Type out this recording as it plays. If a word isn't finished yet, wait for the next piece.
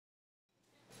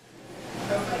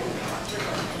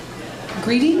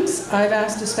Greetings. I've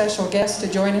asked a special guest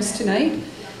to join us tonight.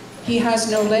 He has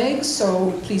no legs,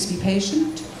 so please be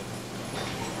patient.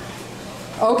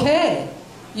 Okay,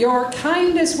 your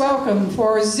kindest welcome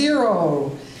for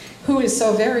Zero, who is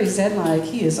so very zen-like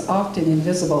he is often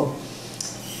invisible,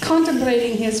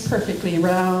 contemplating his perfectly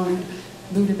round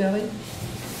Buddha belly.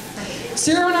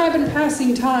 Zero and I have been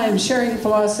passing time, sharing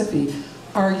philosophy,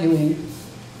 arguing.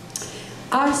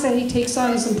 I say he takes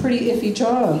on some pretty iffy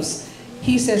jobs.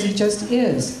 He says he just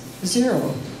is,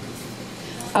 Zero.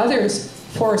 Others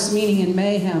force meaning and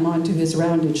mayhem onto his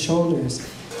rounded shoulders.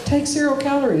 Take 0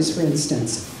 calories, for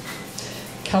instance.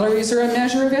 Calories are a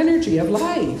measure of energy, of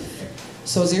life.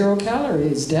 So 0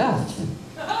 calories, death.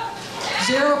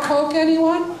 0 Coke,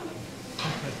 anyone?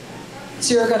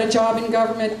 Zero got a job in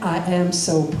government. I am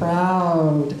so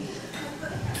proud.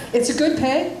 It's a good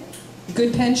pay,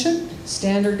 good pension,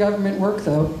 standard government work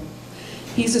though.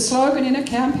 He's a slogan in a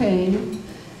campaign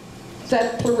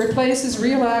that replaces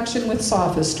real action with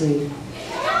sophistry.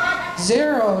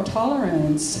 0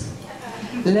 tolerance.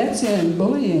 Let's end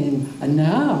bullying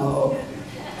now.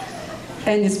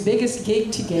 And his biggest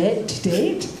gig to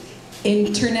date,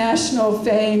 international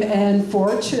fame and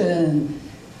fortune.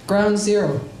 Ground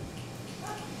zero.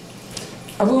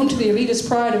 A wound to the elitist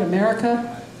pride of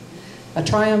America, a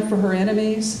triumph for her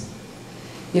enemies,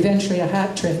 eventually a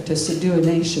hat trick to subdue a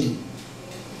nation.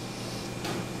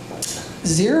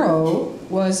 Zero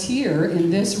was here in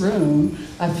this room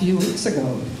a few weeks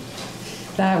ago.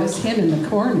 That was him in the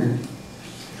corner,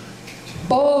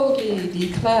 boldly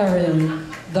declaring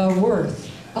the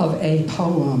worth of a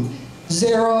poem.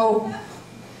 Zero,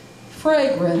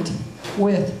 fragrant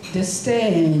with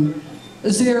disdain.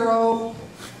 Zero,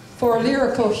 for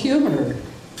lyrical humor,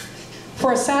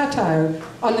 for a satire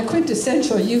on the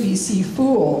quintessential UBC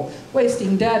fool,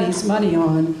 wasting daddy's money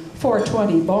on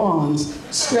 420 bonds,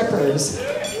 strippers,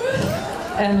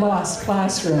 and lost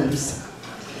classrooms.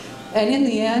 And in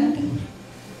the end,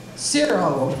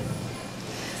 Zero,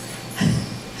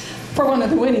 for one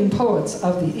of the winning poets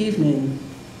of the evening.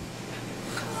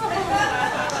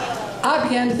 I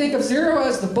began to think of Zero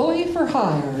as the bully for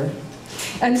hire,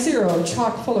 and Zero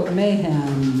chock full of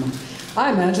mayhem.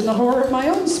 I imagine the horror of my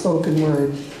own spoken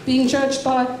word, being judged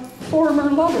by former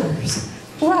lovers,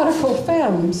 radical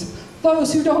femmes,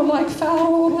 those who don't like fat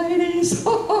old ladies.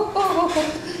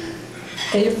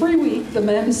 Every week, the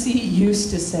MC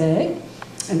used to say,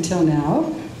 until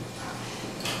now,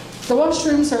 the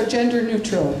washrooms are gender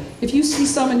neutral. If you see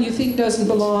someone you think doesn't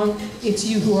belong, it's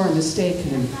you who are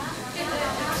mistaken.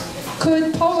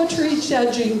 Could poetry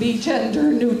judging be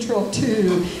gender neutral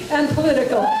too, and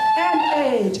political, and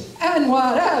age, and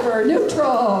whatever,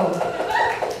 neutral?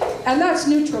 And that's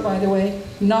neutral, by the way,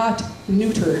 not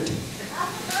neutered.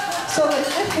 So that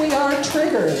if we are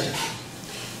triggered,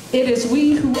 it is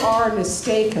we who are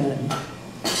mistaken.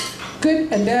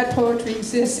 Good and bad poetry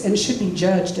exists and should be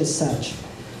judged as such.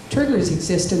 Triggers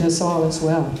exist in us all as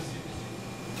well.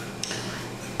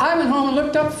 I went home and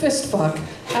looked up fistfuck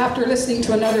after listening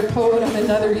to another poet on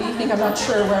another evening. I'm not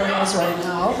sure where I was right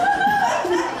now.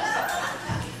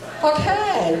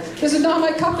 Okay, this is not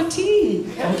my cup of tea.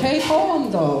 Okay, poem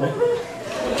though.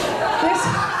 This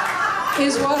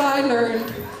is what I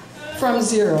learned from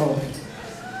Zero.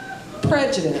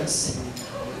 Prejudice,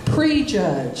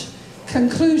 prejudge,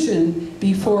 conclusion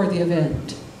before the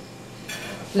event.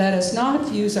 Let us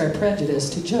not use our prejudice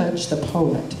to judge the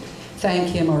poet. Thank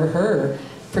him or her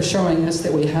for showing us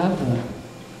that we have them.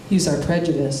 Use our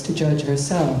prejudice to judge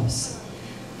ourselves.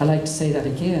 I like to say that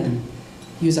again.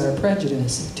 Use our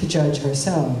prejudice to judge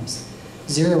ourselves.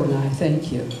 Zero and I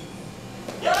thank you.